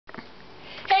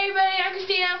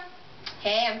Christina.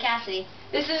 Hey, I'm Cassidy.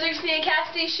 This is the Christina and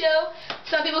Cassidy show.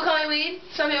 Some people call me Weed,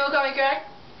 some people call me Crack,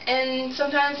 and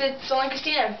sometimes it's only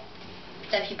Christina.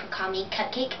 Some people call me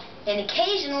Cupcake, and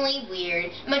occasionally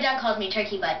Weird. My dad calls me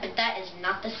Turkey Butt, but that is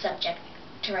not the subject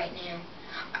right now.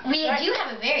 We do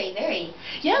have a very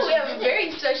we have a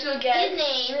very special guest. His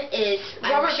name is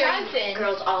Robert sure Johnson.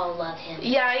 Girls all love him.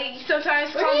 Yeah, he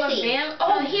sometimes Where call him is a he? man.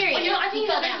 Oh, here he is. You know, I think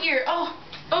he's He fell over down. here.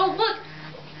 Oh, look.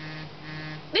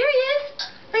 There he is.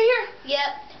 Right here.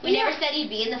 Yep. We never said he'd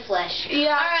be in the flesh.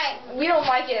 Yeah. Alright. We don't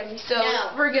like him, so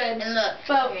No. we're good. And look,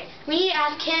 Well, we need to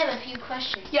ask him a few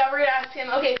questions. yeah, we're going to ask him.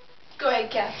 Okay, go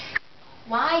ahead, Cass.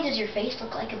 Why does your face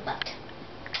look like a butt?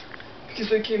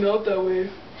 Because I came out that way.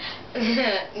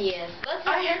 Yes. Let's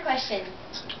ask your question.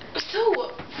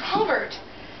 So, Robert,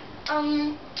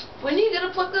 when are you going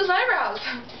to pluck those eyebrows?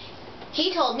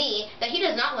 He told me that he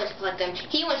does not want to pluck them.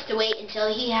 He wants to wait until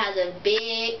he has a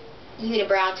big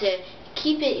unibrow to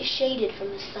keep it shaded from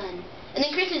the sun. And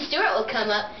then Kristen Stewart will come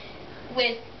up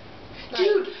with...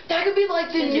 Dude, that could be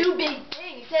like the new big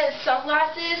thing. It says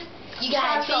sunglasses. You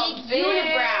got a big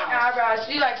unibrow. Eyebrows.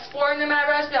 Be like sporting them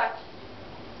eyebrows. Be like,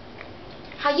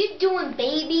 how you doing,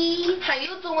 baby? how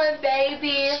you doing,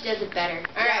 baby? She does it better.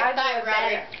 Yeah, Alright, bye, I do it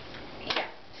Robert. better.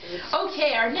 Yeah.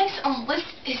 Okay, our next on the list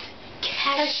is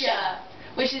Kesha,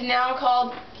 which is now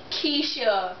called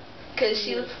Keisha, because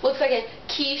she looks like a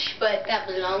quiche, but That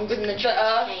belongs with in the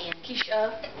trash can.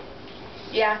 Keisha.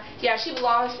 Yeah, she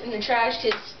belongs in the trash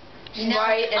because she's You know,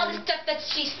 white and all the stuff that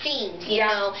she sings, you Yeah,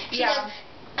 know. She yeah.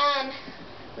 does,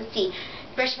 let's see,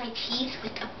 brush my teeth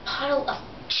with a bottle of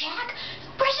Jack.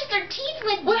 Brushes their teeth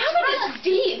with what happened drugs. to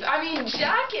Steve? I mean,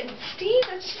 Jack and Steve,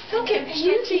 that's just so Brush my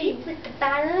confusing. teeth with the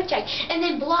bottle of Jack. And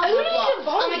then blah, I blah, wouldn't blah. even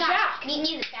bother Oh my gosh, Jack. meet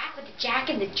me in the back with the Jack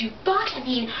and the jukebox. I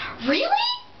mean, really?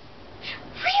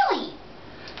 Really?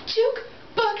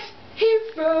 Jukebox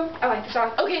hero. I like the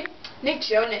song. Okay, Nick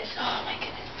Jonas. Oh my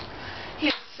goodness. He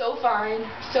is so fine.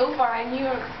 So fine. You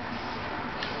are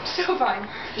so fine.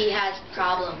 He has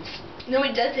problems. No,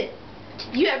 he doesn't.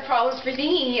 You have problems for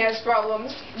thinking he has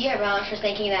problems. You have problems for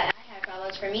thinking that I have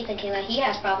problems, for me thinking that he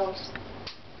has problems.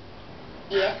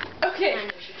 Yeah. Okay. I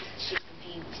know she's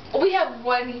confused. We have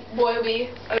one boy we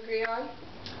agree on.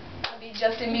 That'll be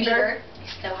Justin Bieber.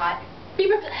 He's so hot.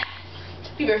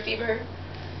 Bieber fever.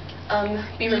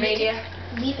 Bieber mania.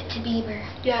 Leave it to Bieber.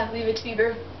 Yeah, leave it to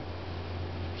Bieber.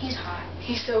 He's hot.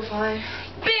 He's so fine.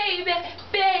 Baby,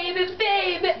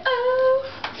 oh.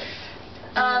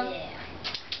 Yeah.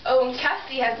 Oh, and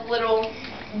Cassidy has a little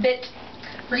bit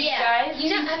for you guys. You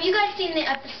know, have you guys seen the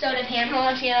episode of Hannah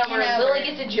Montana where Hannah Lily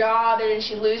gets a job and then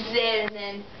she loses it, and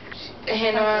then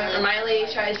Hannah or Miley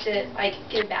tries to like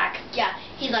get it back. Yeah,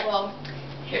 he's like, Well,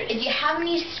 here it is. if you have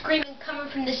any screaming coming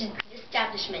from this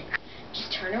establishment,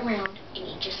 just turn around and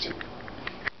eat your soup.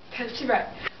 That's right.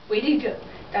 Way to go.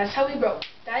 That's how we roll.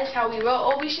 That is how we roll.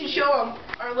 Oh, we should show them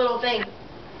our little thing.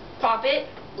 Pop it.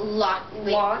 Lock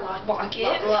it.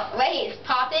 Wait, it's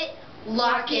pop it,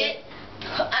 lock it.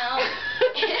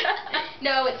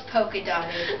 No, it's polka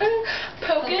dotted.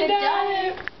 Polka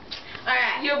dot.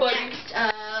 Alright, Yo, buddy. next,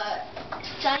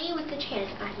 Sunny with the chance.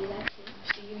 I do that too.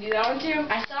 So you can do that one too.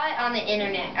 I saw it on the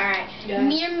internet. Alright. Yeah.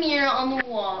 Mirror on the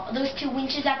wall. Those two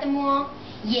winches at the mall?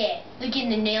 Yeah, they're getting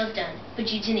their nails done. But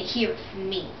you didn't hear it from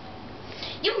me.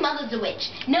 Your mother's a witch.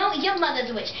 No, your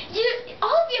mother's a witch.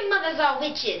 All of your mothers are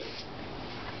witches.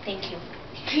 Thank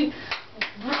you.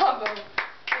 Bravo.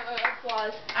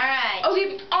 Applause. Alright.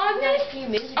 Okay,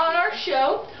 on our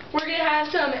show, we're going to have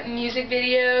some music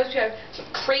videos. We have some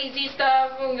crazy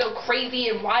stuff. We're going to go crazy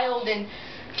and wild and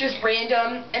just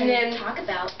random. And then talk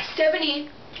about Stephanie,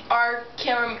 our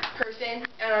camera person,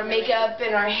 and our makeup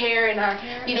and our hair and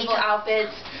our beautiful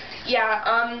outfits.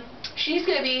 Yeah, she's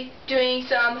going to be doing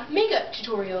some makeup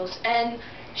tutorials. And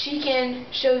she can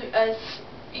show us,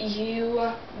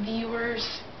 you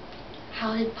viewers,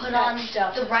 how to put on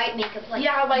the right makeup, like,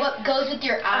 what goes with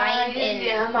your eyes and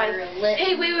your lips.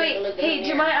 Hey, wait. Hey,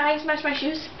 do my eyes match my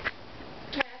shoes?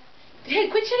 Hey,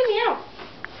 quit shutting me out.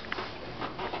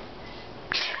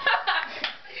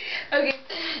 Okay,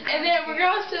 and then we're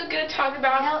also going to talk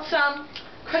about some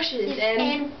crushes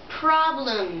and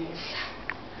problems.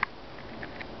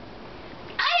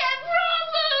 I have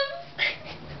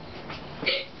problems!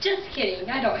 Just kidding,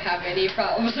 I don't have any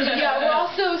problems. Yeah, we're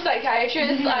also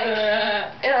psychiatrists, like,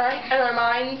 in our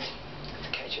minds.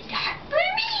 Psychiatrists. For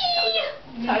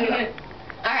me!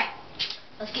 Alright,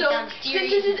 let's get down to since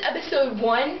this is episode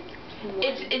 1,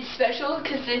 it's special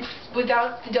because it's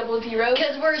without the 00.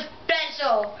 Because we're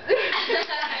special!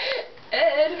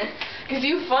 Ed, because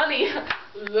you funny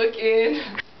looking.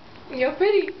 You're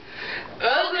pretty.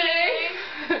 Okay.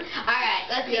 Alright,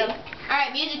 let's go. Alright.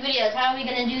 Alright, music videos. How are we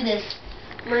gonna do this?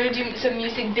 We're gonna do some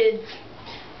music vids.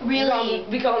 Really?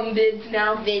 We call them vids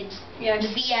now. Vids. Yeah.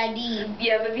 The VID.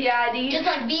 Yeah, the VID. Just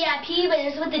like VIP, but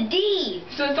it's with a D.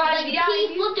 So it's like the VID.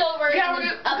 P flipped over Yeah, and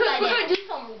we're upside down. gonna do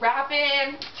some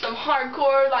rapping, some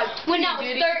hardcore, like. When I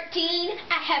was 13,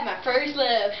 I had my first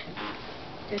love.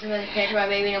 There's another picture of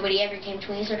my baby. Nobody ever came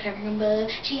between. So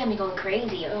she had me going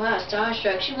crazy. Oh, I was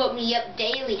starstruck. She woke me up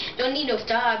daily. Don't need no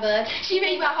Starbucks. She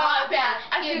made my heart pound.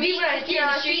 I can beat when I see her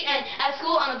on the street and at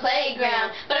school on the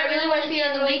playground. But I really want to see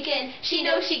her on the weekend. She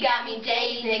knows she got me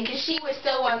dazing, cause she was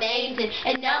so amazing.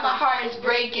 And now my heart is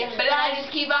breaking. But I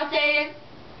just keep on saying,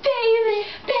 baby,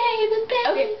 baby,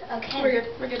 baby. Okay. We're good.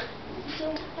 We're good.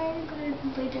 So I'm going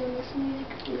to play down this music.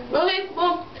 Okay.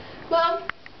 Well.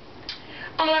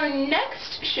 On our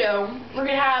next show, we're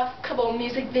going to have a couple of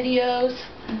music videos.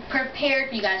 Prepared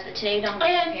for you guys, but today we don't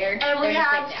have prepared. And we're going to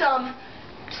have some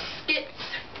skits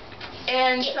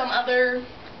and some other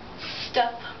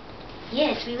stuff.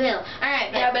 Yes, we will.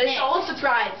 Alright, yeah, but it's all a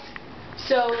surprise.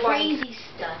 So crazy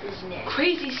stuff, isn't it?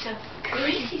 Crazy stuff.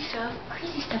 Crazy stuff.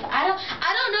 Crazy stuff. I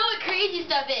don't know what crazy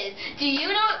stuff is. Do you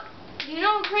know? Do you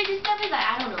know what crazy stuff is?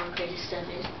 I don't know what crazy stuff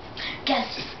is. Guess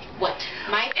what?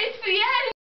 Mike? It's